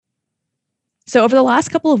So over the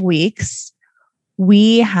last couple of weeks,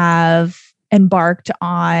 we have embarked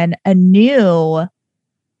on a new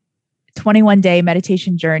 21-day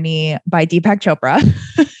meditation journey by Deepak Chopra.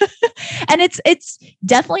 And it's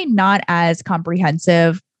definitely not as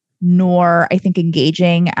comprehensive nor I think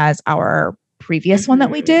engaging as our previous one that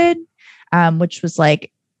we did, which was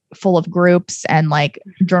like full of groups and like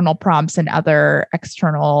journal prompts and other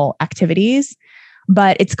external activities.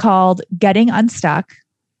 But it's called Getting Unstuck,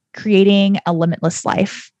 Creating a Limitless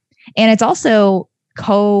Life. And it's also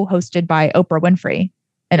co-hosted by Oprah Winfrey.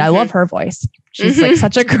 And I love her voice. She's like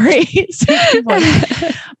such a great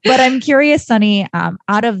voice. But I'm curious, Sunny,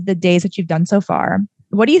 out of the days that you've done so far,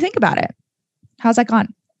 what do you think about it? How's that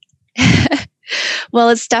gone? Well,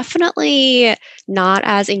 it's definitely not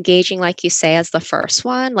as engaging, like you say, as the first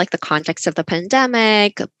one, like the context of the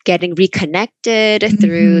pandemic, getting reconnected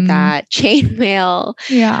through that chainmail.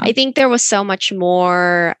 Yeah. I think there was so much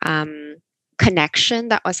more connection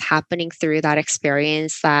that was happening through that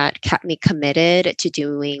experience that kept me committed to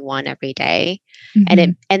doing one every day.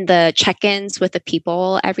 And the check-ins with the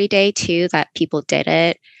people every day too, that people did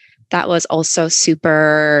it. That was also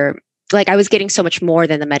super, like I was getting so much more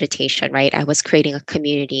than the meditation, right? I was creating a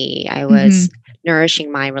community. I was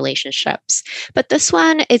nourishing my relationships. But this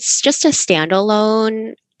one, it's just a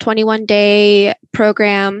standalone 21-day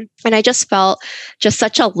program. And I just felt just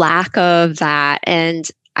such a lack of that. And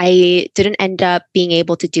I didn't end up being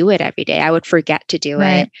able to do it every day. I would forget to do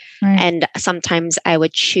it. And sometimes I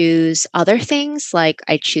would choose other things, like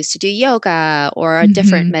I choose to do yoga or a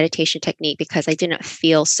different meditation technique because I didn't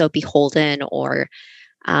feel so beholden or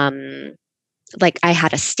like I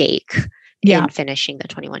had a stake in finishing the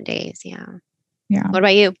 21 days. Yeah. What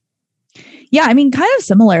about you? Yeah. I mean, kind of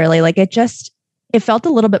similarly, like it felt a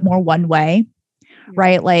little bit more one way,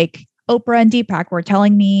 right? Like Oprah and Deepak were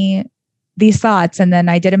telling me these thoughts and then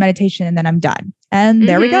I did a meditation and then I'm done. And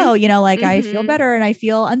there we go. You know, like I feel better and I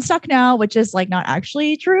feel unstuck now, which is like not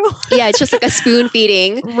actually true. Yeah. It's just like a spoon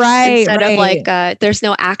feeding. Instead of like, there's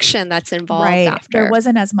no action that's involved after. There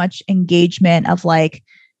wasn't as much engagement of like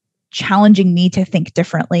challenging me to think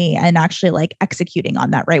differently and actually like executing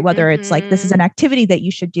on that, right? Whether it's like, this is an activity that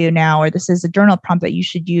you should do now, or this is a journal prompt that you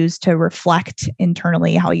should use to reflect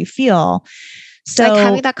internally how you feel. So like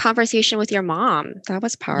having that conversation with your mom, that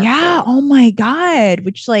was powerful. Yeah. Oh my God.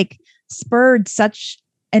 Which like spurred such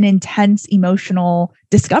an intense emotional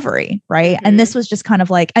discovery. Right. And this was just kind of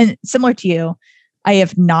like, and similar to you, I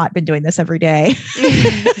have not been doing this every day.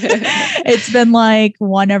 It's been like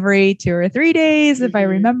one every 2 or 3 days, if I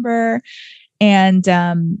remember. And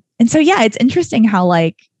so, yeah, it's interesting how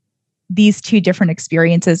like these two different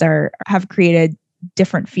experiences have created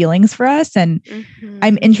different feelings for us. And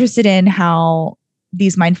I'm interested in how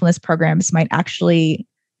these mindfulness programs might actually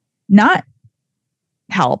not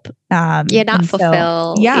help. Not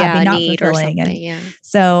fulfill. Be not fulfilling. And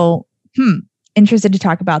so, interested to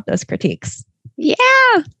talk about those critiques. Yeah.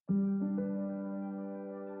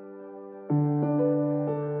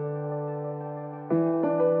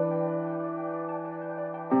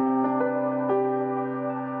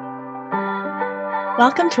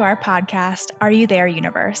 Welcome to our podcast, Are You There,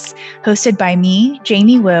 Universe? Hosted by me,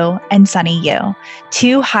 Jamie Wu, and Sunny Yu,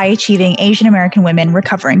 two high-achieving Asian American women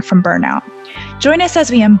recovering from burnout. Join us as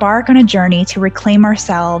we embark on a journey to reclaim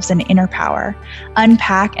ourselves and inner power,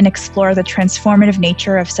 unpack and explore the transformative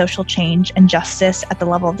nature of social change and justice at the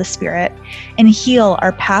level of the spirit, and heal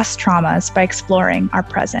our past traumas by exploring our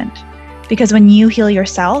present. Because when you heal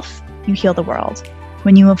yourself, you heal the world.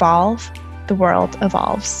 When you evolve, the world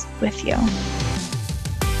evolves with you.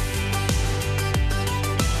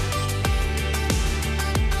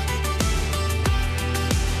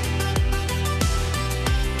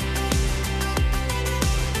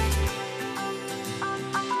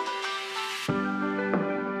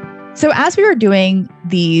 So as we were doing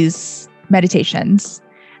these meditations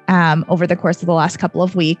over the course of the last couple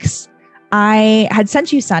of weeks, I had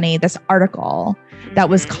sent you, Sunny, this article that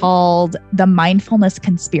was called The Mindfulness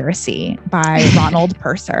Conspiracy by Ronald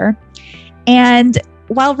Purser. And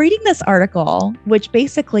while reading this article, which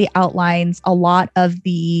basically outlines a lot of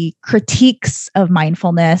the critiques of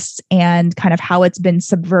mindfulness and kind of how it's been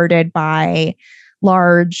subverted by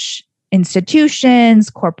large institutions,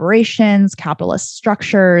 corporations, capitalist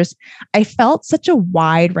structures, I felt such a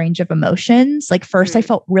wide range of emotions. Like first I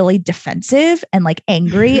felt really defensive and like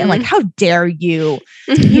angry and like, how dare you,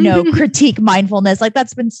 critique mindfulness? Like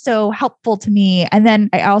that's been so helpful to me. And then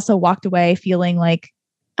I also walked away feeling like,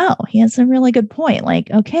 oh, he has a really good point.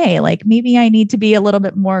 Like, okay, like maybe I need to be a little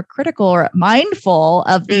bit more critical or mindful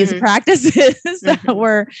of these practices that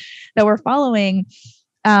we're following.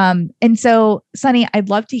 And so, Sunny, I'd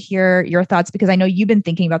love to hear your thoughts because I know you've been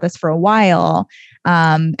thinking about this for a while,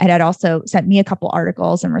 and had also sent me a couple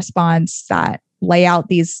articles in response that lay out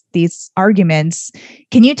these arguments.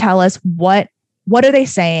 Can you tell us what are they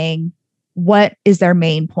saying? What is their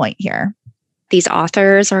main point here? These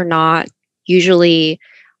authors are not usually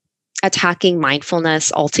attacking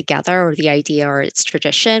mindfulness altogether or the idea or its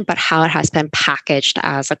tradition, but how it has been packaged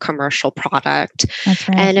as a commercial product. That's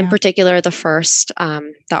right. And in particular, the first,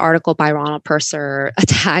 the article by Ronald Purser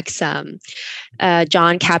attacks Jon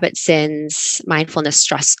Kabat-Zinn's mindfulness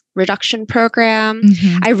stress reduction program.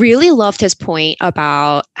 Mm-hmm. I really loved his point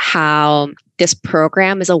about how this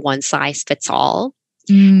program is a one size fits all.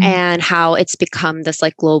 And how it's become this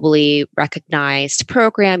like globally recognized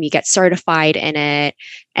program. You get certified in it,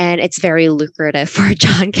 and it's very lucrative for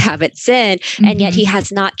Jon Kabat-Zinn. Mm-hmm. And yet he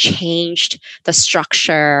has not changed the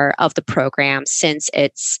structure of the program since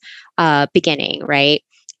its beginning, right?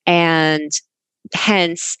 And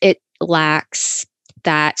hence it lacks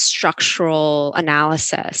that structural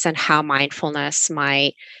analysis and how mindfulness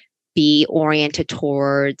might be oriented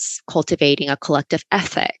towards cultivating a collective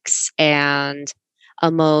ethics and a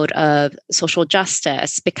mode of social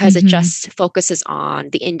justice, because it just focuses on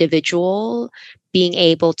the individual being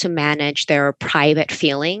able to manage their private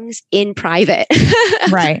feelings in private.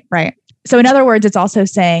 Right. So in other words, it's also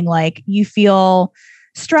saying like you feel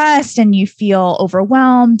stressed and you feel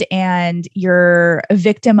overwhelmed and you're a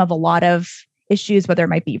victim of a lot of issues, whether it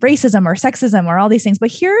might be racism or sexism or all these things. But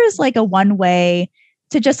here is like a one way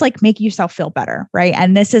to just like make yourself feel better, right?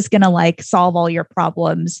 And this is going to like solve all your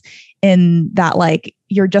problems in that like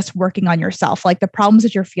you're just working on yourself. Like the problems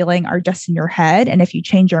that you're feeling are just in your head. And if you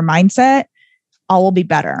change your mindset, all will be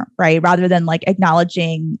better, right? Rather than like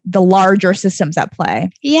acknowledging the larger systems at play.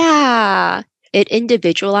 Yeah. It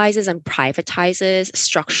individualizes and privatizes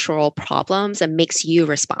structural problems and makes you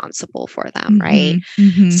responsible for them, right?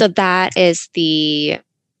 Mm-hmm. So that is the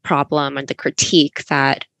problem and the critique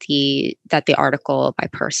that the article by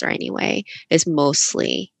Purser anyway is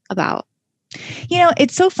mostly about. You know,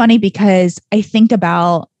 it's so funny because I think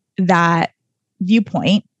about that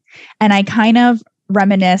viewpoint and I kind of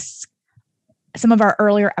reminisce some of our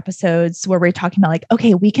earlier episodes where we're talking about like,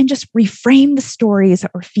 okay, we can just reframe the stories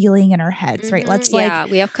that we're feeling in our heads, right? Let's we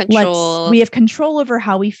have control. We have control over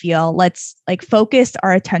how we feel. Let's like focus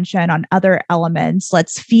our attention on other elements.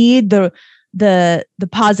 Let's feed the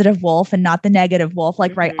positive wolf and not the negative wolf,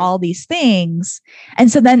 like, right, all these things.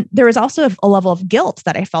 And so then there was also a level of guilt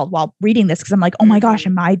that I felt while reading this, because I'm like, oh my gosh,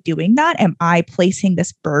 am I doing that? Am I placing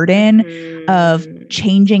this burden of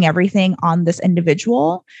changing everything on this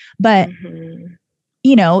individual? But,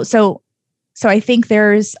 you know, so I think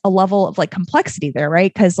there's a level of like complexity there,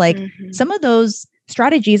 right? Because like some of those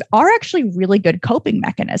strategies are actually really good coping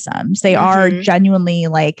mechanisms. They are genuinely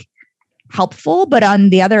like helpful, but on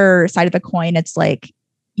the other side of the coin, it's like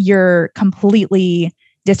you're completely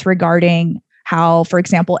disregarding how, for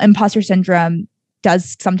example, imposter syndrome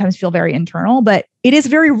does sometimes feel very internal, but it is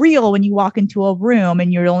very real when you walk into a room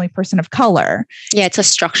and you're the only person of color. Yeah, it's a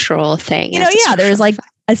structural thing. You know, there's like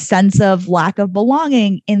a sense of lack of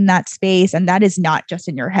belonging in that space, and that is not just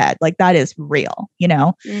in your head. Like that is real, you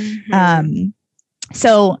know?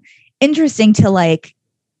 So interesting to like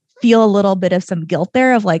feel a little bit of some guilt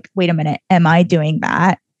there of like, wait a minute, am I doing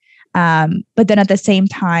that? But then at the same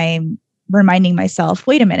time, reminding myself,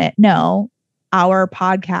 wait a minute, no, our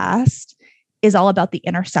podcast is all about the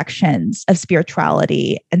intersections of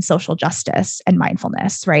spirituality and social justice and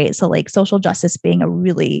mindfulness, right? So like social justice being a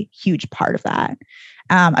really huge part of that.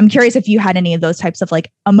 I'm curious if you had any of those types of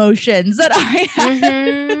like emotions that I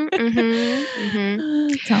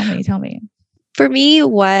had. Tell me. For me,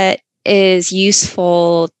 what is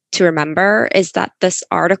useful to remember is that this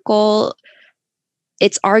article,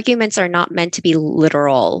 its arguments are not meant to be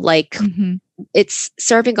literal. Like it's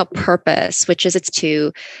serving a purpose, which is it's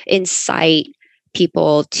to incite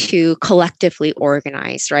people to collectively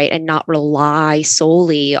organize, right? And not rely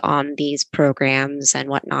solely on these programs and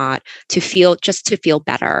whatnot to feel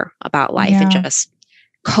better about life and just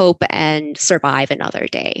cope and survive another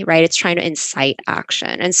day, right? It's trying to incite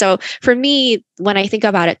action. And so for me, when I think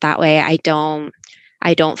about it that way, I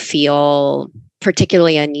don't feel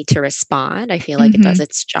particularly a need to respond. I feel like it does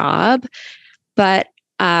its job. But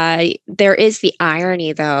there is the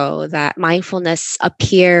irony, though, that mindfulness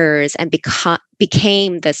appears and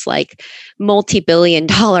became this like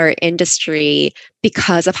multi-billion-dollar industry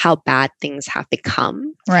because of how bad things have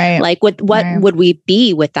become. Right. Like, what would we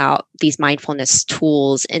be without these mindfulness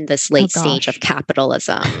tools in this late stage of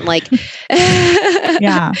capitalism? Like,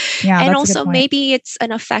 yeah. And also, maybe it's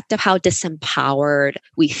an effect of how disempowered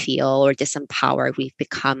we feel or disempowered we've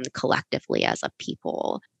become collectively as a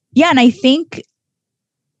people. Yeah, and I think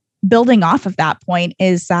building off of that point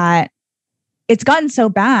is that it's gotten so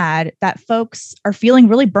bad that folks are feeling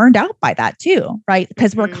really burned out by that too, right?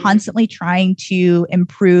 Because we're constantly trying to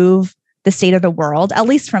improve the state of the world, at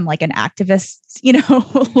least from like an activist,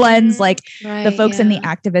 lens, like the folks in the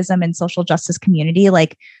activism and social justice community,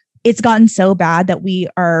 like it's gotten so bad that we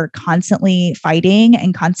are constantly fighting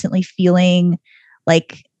and constantly feeling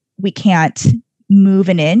like we can't move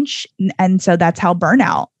an inch. And so that's how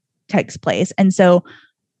burnout takes place. And so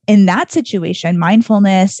in that situation,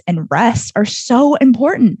 mindfulness and rest are so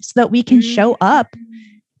important so that we can show up,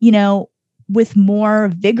 with more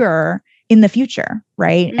vigor in the future,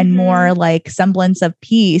 right? And more like semblance of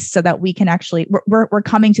peace so that we can actually, we're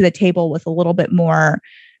coming to the table with a little bit more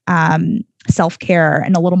self-care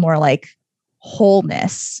and a little more like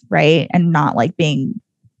wholeness, right? And not like being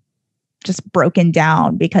just broken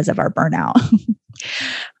down because of our burnout.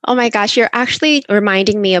 Oh my gosh, you're actually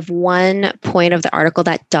reminding me of one point of the article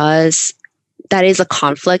that is a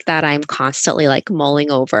conflict that I'm constantly like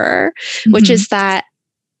mulling over, which is that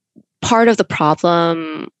part of the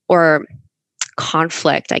problem or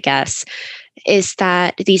conflict, I guess, is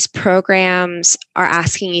that these programs are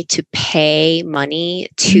asking you to pay money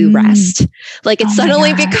to rest. Like it's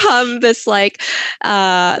suddenly become this like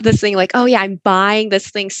this thing like, oh yeah, I'm buying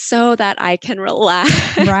this thing so that I can relax.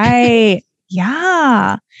 Right.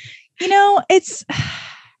 Yeah. It's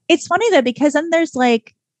funny though, because then there's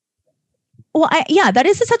like, that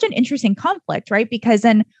is such an interesting conflict, right? Because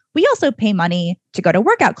then we also pay money to go to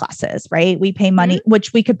workout classes, right? We pay money,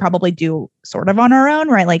 which we could probably do sort of on our own,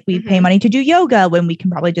 right? Like we pay money to do yoga when we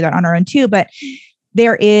can probably do that on our own too. But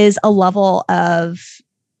there is a level of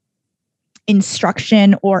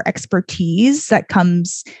instruction or expertise that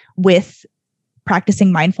comes with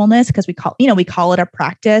practicing mindfulness, because we call it a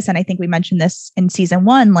practice. And I think we mentioned this in season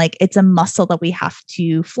 1, like it's a muscle that we have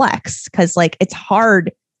to flex because like it's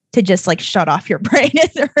hard to just like shut off your brain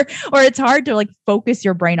or it's hard to like focus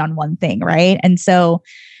your brain on one thing. Right. And so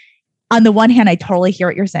on the one hand, I totally hear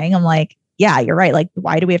what you're saying. I'm like, yeah, you're right. Like,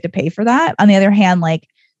 why do we have to pay for that? On the other hand, like,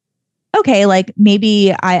 okay, like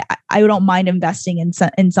maybe I don't mind investing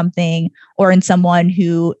in something or in someone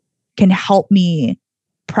who can help me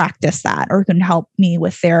practice that or can help me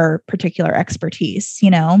with their particular expertise,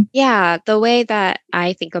 Yeah. The way that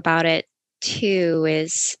I think about it too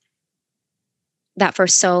is that for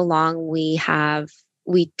so long we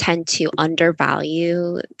tend to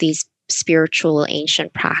undervalue these spiritual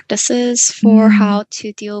ancient practices for how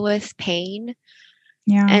to deal with pain.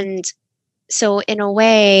 Yeah. And so in a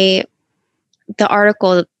way, the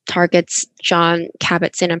article targets Jon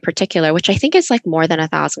Kabat-Zinn in particular, which I think is like more than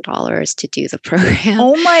 $1,000 to do the program.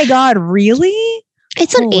 Oh my God, really?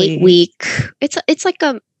 It's an 8-week, it's like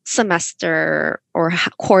a semester or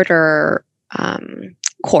quarter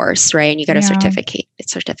course, right? And you get a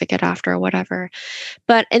certificate after or whatever.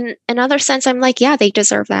 But in another sense, I'm like, yeah, they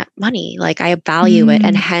deserve that money. Like I value it,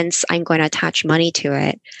 and hence I'm going to attach money to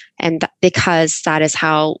it. And because that is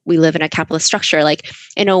how we live in a capitalist structure, like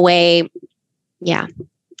in a way, yeah.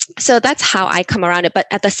 So that's how I come around it. But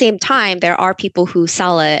at the same time, there are people who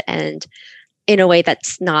sell it and in a way that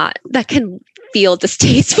can feel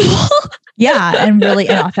distasteful. Yeah. And really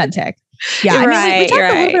inauthentic. Yeah. I mean, we talked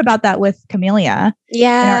a little bit about that with Camelia in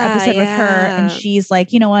our episode with her. And she's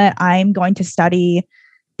like, you know what? I'm going to study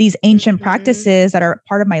these ancient practices that are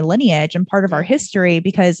part of my lineage and part of our history,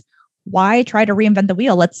 because why try to reinvent the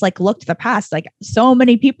wheel? Let's like look to the past. Like so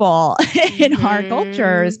many people in our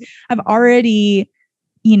cultures have already,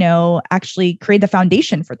 actually created the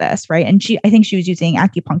foundation for this. Right. And I think she was using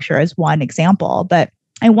acupuncture as one example, but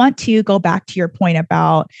I want to go back to your point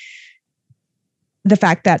about the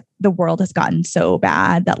fact that the world has gotten so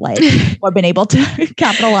bad that like we've been able to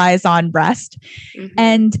capitalize on rest.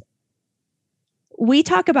 And we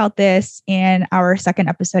talk about this in our second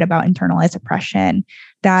episode about internalized oppression,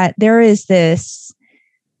 that there is this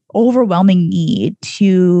overwhelming need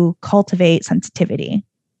to cultivate sensitivity,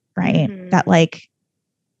 right? That like,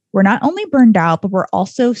 we're not only burned out, but we're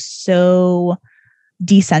also so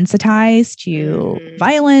desensitized to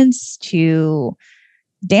violence, to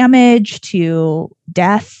damage, to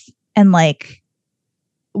death. And like,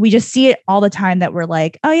 we just see it all the time that we're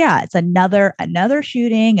like, oh yeah, it's another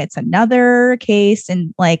shooting. It's another case.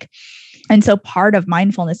 And so part of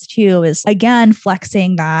mindfulness too is, again,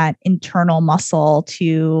 flexing that internal muscle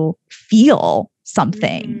to feel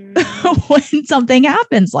something when something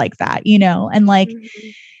happens like that,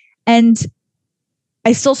 and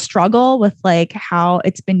I still struggle with how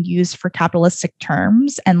it's been used for capitalistic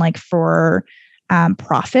terms and for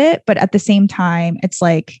profit. But at the same time, it's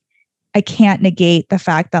I can't negate the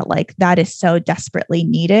fact that that is so desperately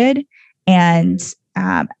needed. And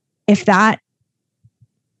if that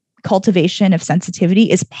cultivation of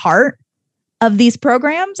sensitivity is part of these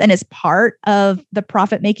programs and is part of the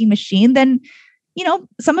profit making machine, then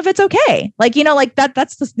some of it's okay.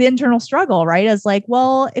 That's the internal struggle, right? As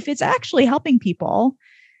well, if it's actually helping people,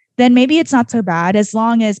 then maybe it's not so bad, as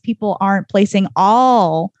long as people aren't placing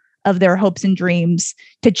all of their hopes and dreams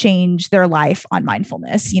to change their life on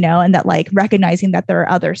mindfulness, and that recognizing that there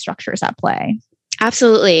are other structures at play.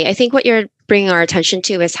 Absolutely. I think what you're bringing our attention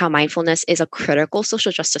to is how mindfulness is a critical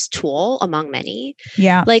social justice tool among many.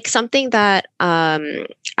 Yeah. Something that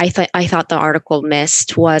I thought the article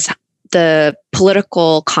missed was the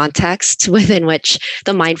political context within which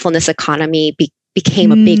the mindfulness economy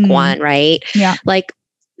became a big one, right? Yeah.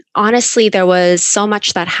 Honestly, there was so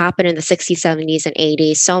much that happened in the 60s, 70s, and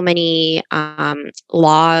 80s. So many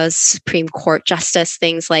laws, Supreme Court justice,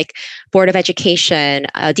 things like Board of Education,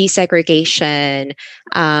 desegregation,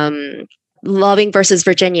 Loving versus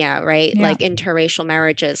Virginia, right? Yeah. Interracial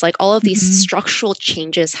marriages, all of these structural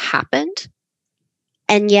changes happened.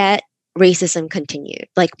 And yet racism continued.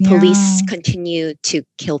 Police continued to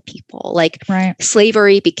kill people. Right.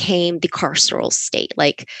 Slavery became the carceral state.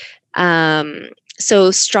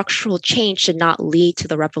 So structural change did not lead to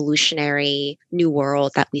the revolutionary new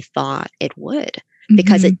world that we thought it would,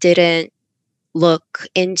 because it didn't look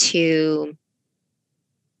into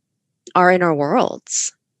our inner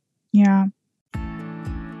worlds. Yeah.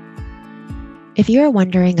 If you are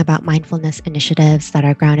wondering about mindfulness initiatives that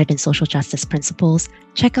are grounded in social justice principles,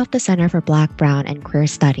 check out the Center for Black, Brown, and Queer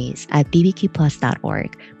Studies at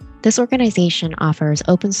bbqplus.org. This organization offers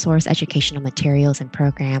open source educational materials and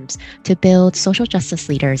programs to build social justice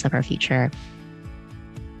leaders of our future.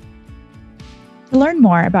 To learn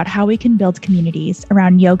more about how we can build communities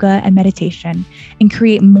around yoga and meditation and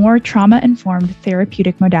create more trauma-informed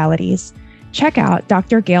therapeutic modalities, check out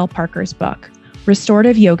Dr. Gail Parker's book,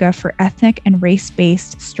 Restorative Yoga for Ethnic and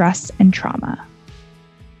Race-Based Stress and Trauma.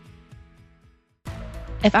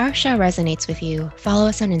 If our show resonates with you, follow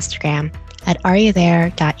us on Instagram at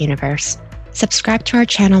areyouthere.universe. Subscribe to our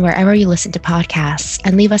channel wherever you listen to podcasts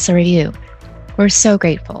and leave us a review. We're so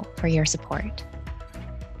grateful for your support.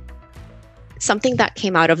 Something that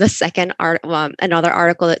came out of the second another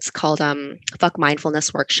article that's called Fuck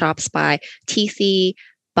Mindfulness Workshops by Tithi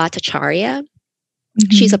Bhattacharya.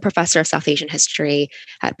 She's a professor of South Asian history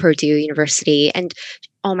at Purdue University. And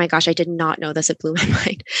oh my gosh, I did not know this. It blew my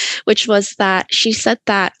mind, which was that she said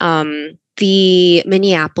that the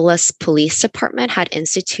Minneapolis Police Department had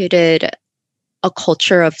instituted a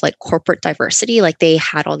culture of corporate diversity. They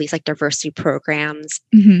had all these diversity programs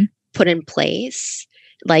put in place.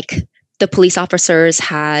 The police officers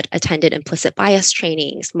had attended implicit bias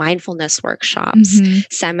trainings, mindfulness workshops,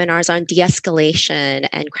 seminars on de-escalation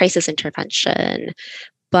and crisis intervention.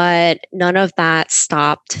 But none of that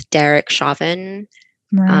stopped Derek Chauvin.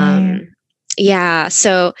 Right.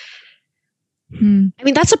 So I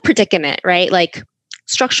mean, that's a predicament, right?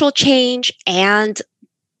 Structural change and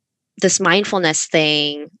this mindfulness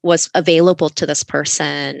thing was available to this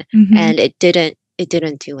person, and it didn't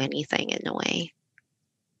do anything in a way.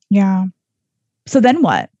 Yeah. So then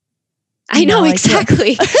what? I know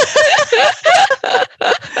exactly.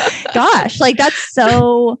 Gosh, that's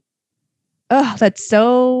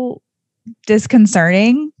so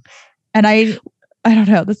disconcerting. And I don't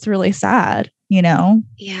know, that's really sad,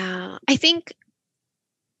 Yeah. I think,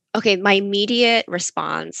 okay, my immediate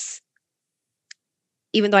response,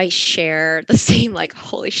 even though I share the same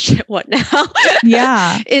holy shit, what now?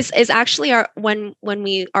 Yeah. is actually our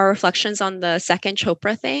reflections on the second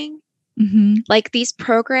Chopra thing. These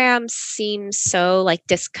programs seem so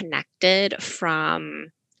disconnected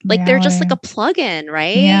from they're just a plug-in,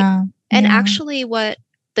 right? Yeah. And actually what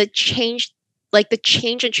the change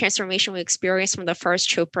and transformation we experienced from the first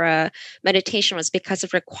Chopra meditation was because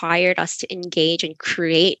it required us to engage and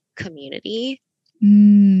create community.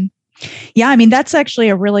 Yeah, I mean, that's actually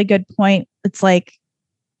a really good point. It's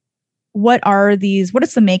what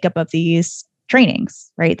is the makeup of these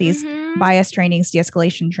trainings, right? These bias trainings,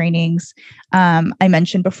 de-escalation trainings. I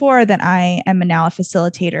mentioned before that I am now a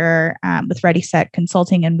facilitator with Ready Set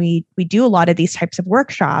Consulting, and we do a lot of these types of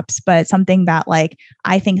workshops. But something that like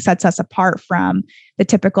I think sets us apart from the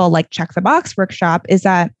typical like check the box workshop is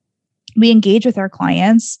that we engage with our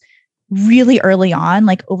clients really early on,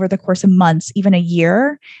 like over the course of months, even a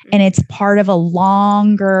year. And it's part of a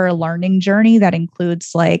longer learning journey that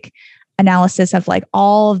includes like analysis of like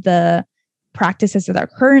all of the practices that they're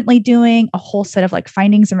currently doing, a whole set of like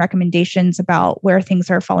findings and recommendations about where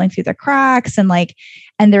things are falling through the cracks. And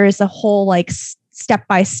there is a whole like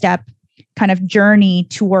step-by-step kind of journey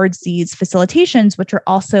towards these facilitations, which are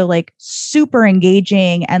also like super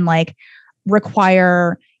engaging and like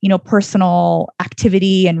require, personal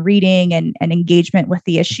activity and reading and engagement with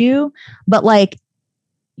the issue. But like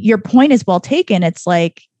your point is well taken. It's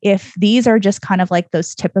like, if these are just kind of like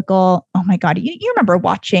those typical, oh my God, you remember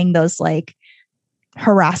watching those like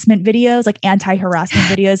harassment videos, like anti-harassment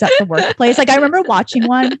videos at the workplace. Like I remember watching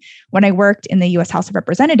one when I worked in the US House of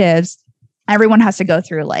Representatives. Everyone has to go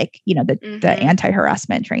through like, the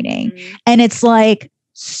anti-harassment training. And it's like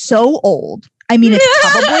so old. I mean,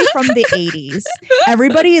 it's probably from the 80s.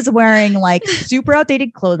 Everybody is wearing like super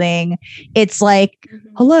outdated clothing. It's like,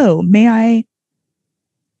 hello, may I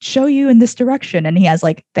show you in this direction? And he has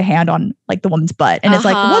like the hand on like the woman's butt. And it's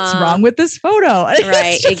like, what's wrong with this photo?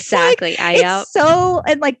 Right, exactly. Like,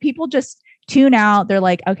 and like people just tune out. They're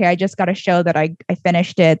like, okay, I just got to show that I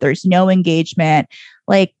finished it. There's no engagement.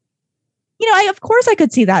 Like, of course I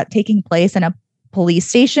could see that taking place in a police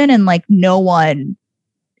station and like no one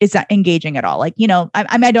is that engaging at all. Like,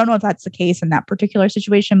 I don't know if that's the case in that particular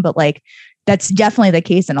situation, but like, that's definitely the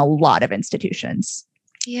case in a lot of institutions.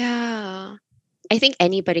 Yeah. I think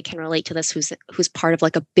anybody can relate to this who's part of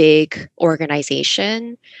like a big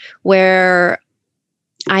organization where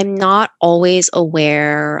I'm not always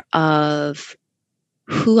aware of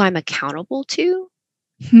who I'm accountable to,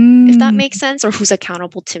 if that makes sense, or who's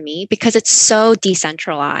accountable to me, because it's so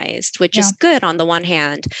decentralized, which is good on the one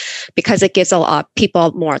hand, because it gives a lot of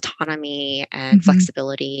people more autonomy and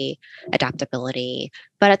flexibility, adaptability.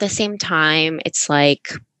 But at the same time, it's like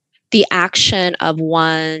the action of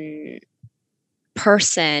one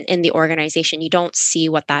person in the organization, you don't see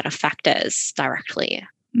what that effect is directly.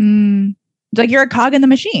 Like you're a cog in the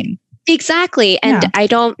machine. Exactly. And I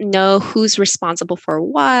don't know who's responsible for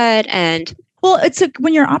what. And well, it's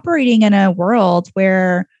when you're operating in a world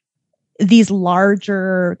where these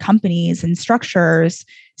larger companies and structures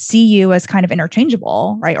see you as kind of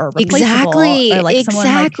interchangeable, right? Or replaceable, or like someone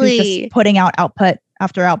like who's just putting out output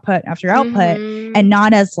after output after output, and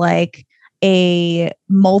not as like a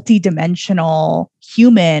multi-dimensional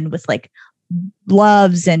human with like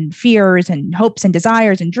loves and fears and hopes and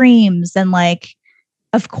desires and dreams. And like,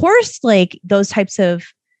 of course, like those types of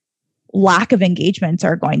lack of engagements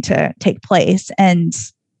are going to take place. And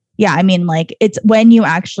yeah, I mean, like it's when you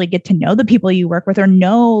actually get to know the people you work with or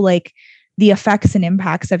know like the effects and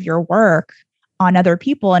impacts of your work on other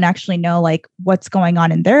people and actually know like what's going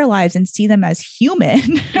on in their lives and see them as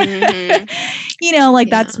human,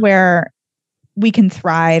 that's where we can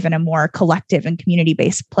thrive in a more collective and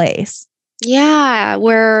community-based place. Yeah,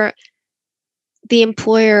 where the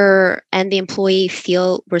employer and the employee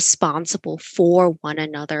feel responsible for one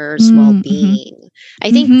another's well-being.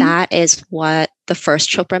 I think that is what the first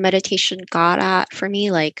Chopra meditation got at for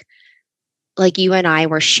me. Like you and I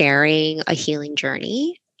were sharing a healing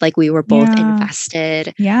journey. Like we were both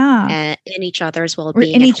invested in each other's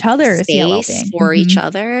well-being, in each other's space for each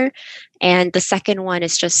other. And the second one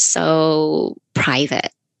is just so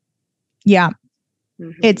private. Yeah.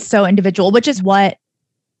 It's so individual, which is what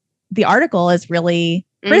the article is really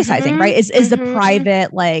criticizing, right? Is the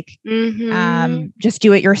private, like, just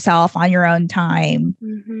do it yourself on your own time,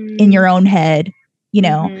 in your own head,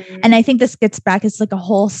 And I think this gets back, it's like a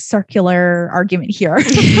whole circular argument here.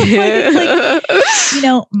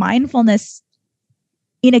 Mindfulness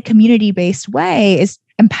in a community-based way is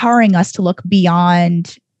empowering us to look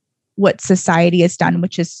beyond what society has done,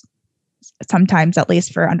 which is sometimes, at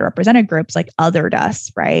least for underrepresented groups, like othered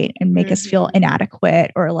us, right? And make us feel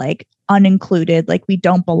inadequate or like unincluded, like we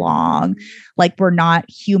don't belong, like we're not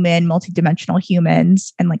human, multidimensional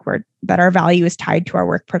humans, and like that our value is tied to our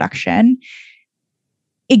work production.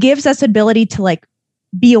 It gives us ability to like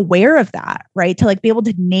be aware of that, right? To like be able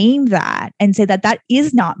to name that and say that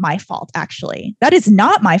is not my fault. Actually, that is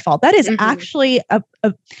not my fault. That is actually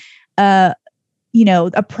a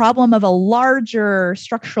problem of a larger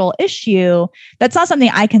structural issue. That's not something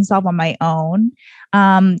I can solve on my own.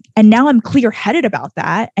 And now I'm clear-headed about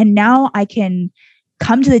that. And now I can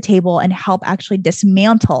come to the table and help actually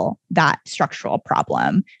dismantle that structural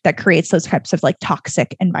problem that creates those types of like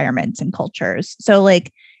toxic environments and cultures. So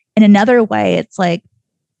like in another way, it's like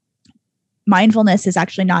mindfulness is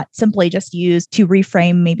actually not simply just used to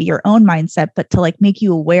reframe maybe your own mindset, but to like make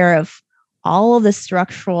you aware of all of the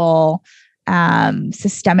structural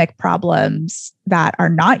systemic problems that are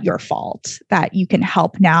not your fault that you can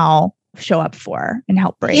help now show up for and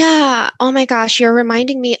help break. Yeah. Oh my gosh. You're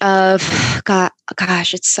reminding me of,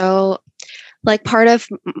 gosh, it's so like part of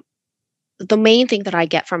the main thing that I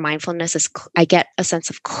get from mindfulness is I get a sense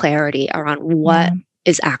of clarity around what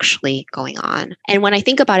is actually going on. And when I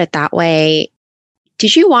think about it that way,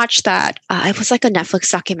 did you watch that? It was like a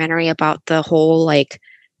Netflix documentary about the whole like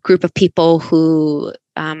group of people who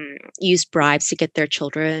use bribes to get their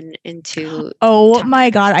children into. Oh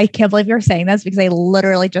my God. I can't believe you're saying this because I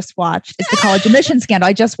literally just watched, it's the college admission scandal.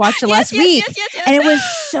 I just watched it last week. And it was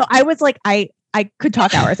so, I was like, I could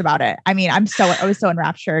talk hours about it. I mean, I was so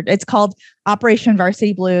enraptured. It's called Operation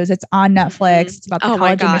Varsity Blues. It's on Netflix. It's about the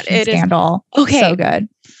college admission scandal. Okay. So good.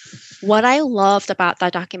 What I loved about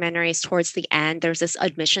that documentary is towards the end, there's this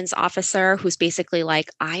admissions officer who's basically like,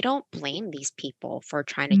 I don't blame these people for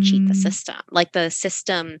trying to cheat the system. Like the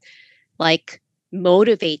system, like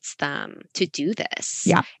motivates them to do this.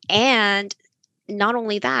 Yeah. And not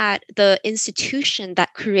only that, the institution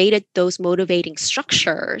that created those motivating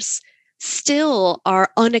structures still are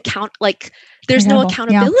like there's no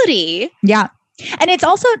accountability. Yeah. And it's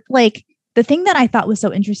also like the thing that I thought was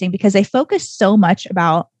so interesting because they focused so much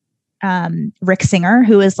about Rick Singer,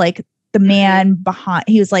 who is like the man behind,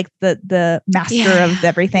 he was like the master of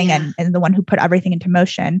everything and the one who put everything into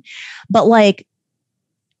motion. But like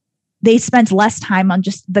they spent less time on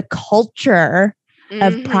just the culture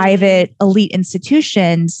of private elite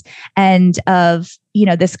institutions and of, you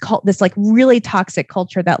know, this like really toxic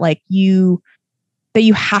culture that like you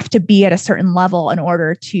have to be at a certain level in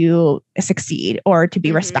order to succeed or to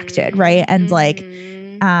be respected. Right. And like,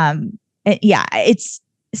 it's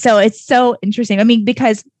so interesting. I mean,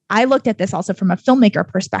 because I looked at this also from a filmmaker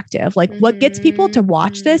perspective, like what gets people to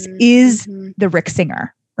watch this is the Rick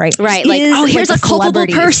Singer. Right. Right. Like, oh, here's like a culpable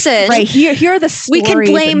person. Right. Here are the stories. We can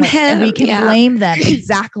blame him. And we can blame them.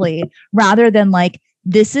 Exactly. Rather than like,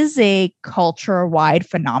 this is a culture-wide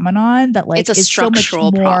phenomenon that like is so much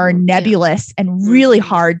more nebulous and really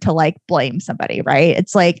hard to like blame somebody. Right.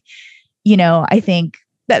 It's like, you know, I think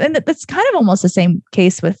that's kind of almost the same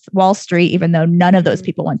case with Wall Street, even though none of those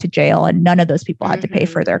people went to jail and none of those people had to pay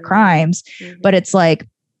for their crimes. But it's like,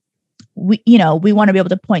 we want to be able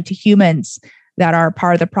to point to humans that are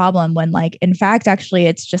part of the problem when like, in fact, actually,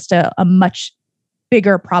 it's just a much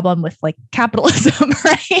bigger problem with like capitalism,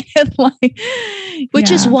 right? And like, which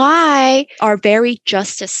is why our very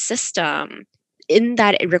justice system, in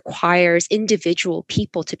that it requires individual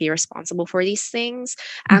people to be responsible for these things,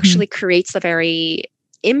 actually creates the very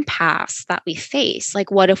impasse that we face. Like,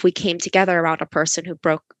 what if we came together around a person who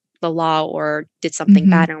broke the law or did something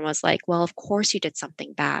bad and was like, well, of course you did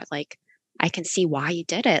something bad. Like, I can see why you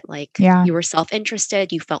did it. Like, you were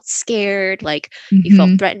self-interested, you felt scared, like you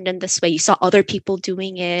felt threatened in this way. You saw other people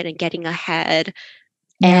doing it and getting ahead.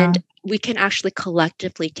 And we can actually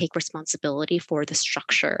collectively take responsibility for the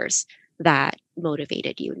structures that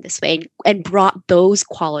motivated you in this way and brought those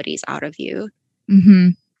qualities out of you.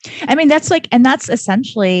 I mean, that's like, and that's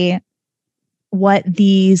essentially what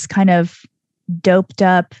these kind of doped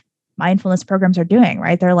up mindfulness programs are doing,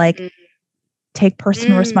 right? They're like, take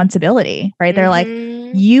personal responsibility, right? They're like,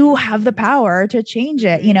 you have the power to change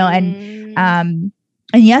it, you know, and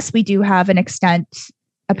yes, we do have an extent,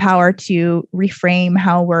 a power to reframe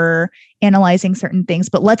how we're analyzing certain things,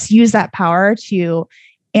 but let's use that power to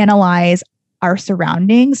analyze our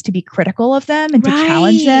surroundings, to be critical of them and to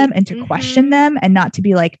challenge them and to question them and not to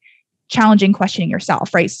be like questioning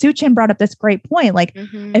yourself, right? Suchin brought up this great point. Like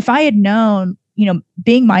if I had known, you know,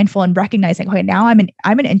 being mindful and recognizing, okay, now I'm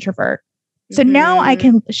an introvert. So now I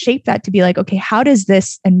can shape that to be like, okay, how does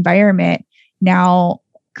this environment now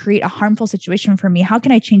create a harmful situation for me? How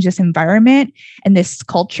can I change this environment and this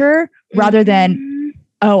culture rather than,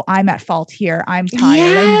 oh, I'm at fault here. I'm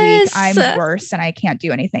tired. I'm weak. I'm worse and I can't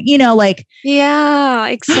do anything. You know, like, yeah,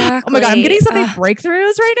 exactly. Oh my God, I'm getting so many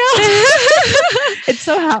breakthroughs right now. It's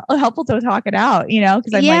so helpful to talk it out, you know,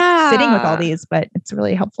 because I'm like sitting with all these, but it's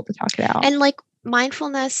really helpful to talk it out. And like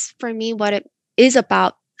mindfulness for me, what it is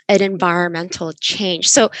about an environmental change.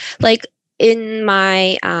 So like in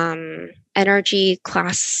my energy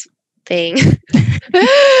class thing,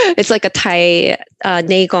 it's like a Thai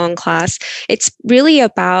Neigong class. It's really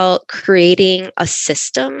about creating a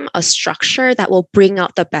system, a structure that will bring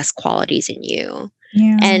out the best qualities in you.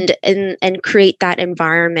 Yeah. and create that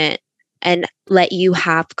environment and let you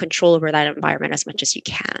have control over that environment as much as you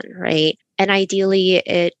can, right? And ideally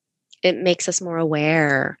it makes us more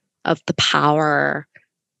aware of the power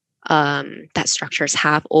that structures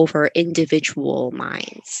have over individual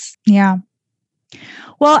minds. Yeah.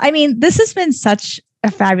 Well, I mean, this has been such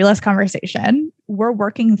a fabulous conversation. We're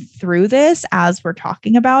working through this as we're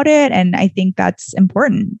talking about it. And I think that's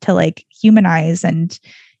important to like humanize and,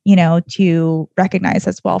 you know, to recognize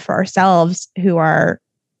as well for ourselves who are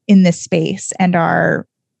in this space and are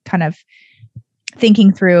kind of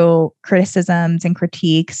thinking through criticisms and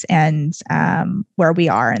critiques and where we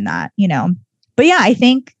are in that, you know. But yeah, I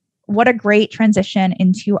think what a great transition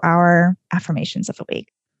into our affirmations of the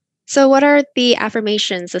week. So what are the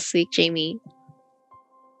affirmations this week, Jamie?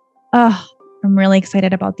 Oh, I'm really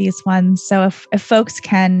excited about these ones. So if folks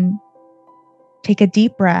can take a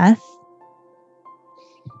deep breath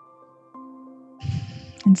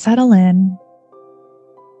and settle in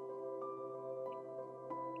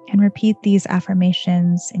and repeat these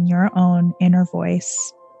affirmations in your own inner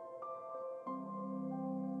voice.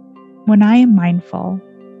 When I am mindful,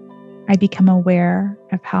 I become aware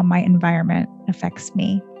of how my environment affects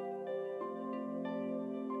me.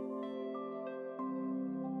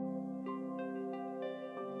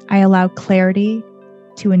 I allow clarity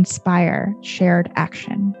to inspire shared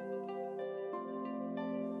action.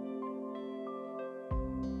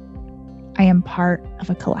 I am part of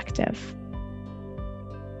a collective.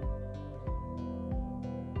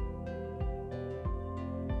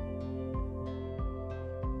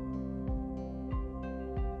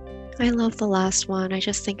 I love the last one. I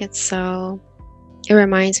just think it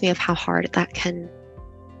reminds me of how hard that can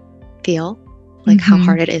feel, like how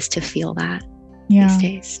hard it is to feel that these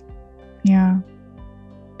days. Yeah.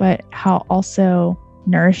 But how also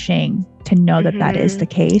nourishing to know that that is the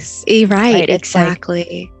case. Right?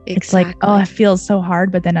 Exactly. It's like, oh, it feels so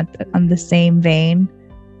hard, but then on the same vein,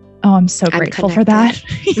 oh, I'm so grateful for that.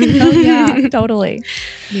 Yeah, totally.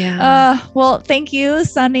 Yeah. Well, thank you,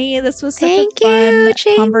 Sunny. This was such a fun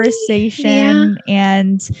conversation. Yeah.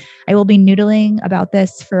 And I will be noodling about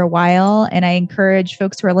this for a while. And I encourage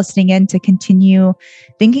folks who are listening in to continue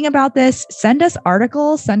thinking about this. Send us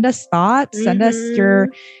articles, send us thoughts, send us your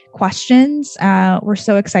questions. We're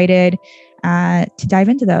so excited to dive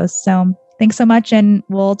into those. So thanks so much. And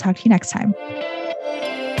we'll talk to you next time.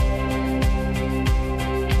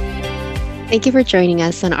 Thank you for joining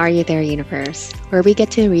us on Are You There Universe, where we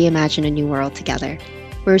get to reimagine a new world together.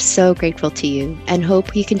 We're so grateful to you and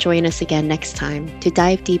hope you can join us again next time to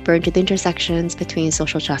dive deeper into the intersections between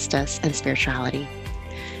social justice and spirituality.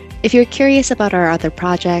 If you're curious about our other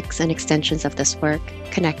projects and extensions of this work,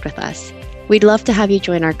 connect with us. We'd love to have you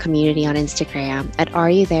join our community on Instagram at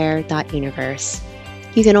areyouThere.universe.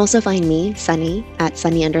 You can also find me, Sunny, at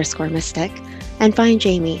Sunny_Mystic, and find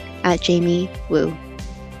Jamie at Jamie Woo.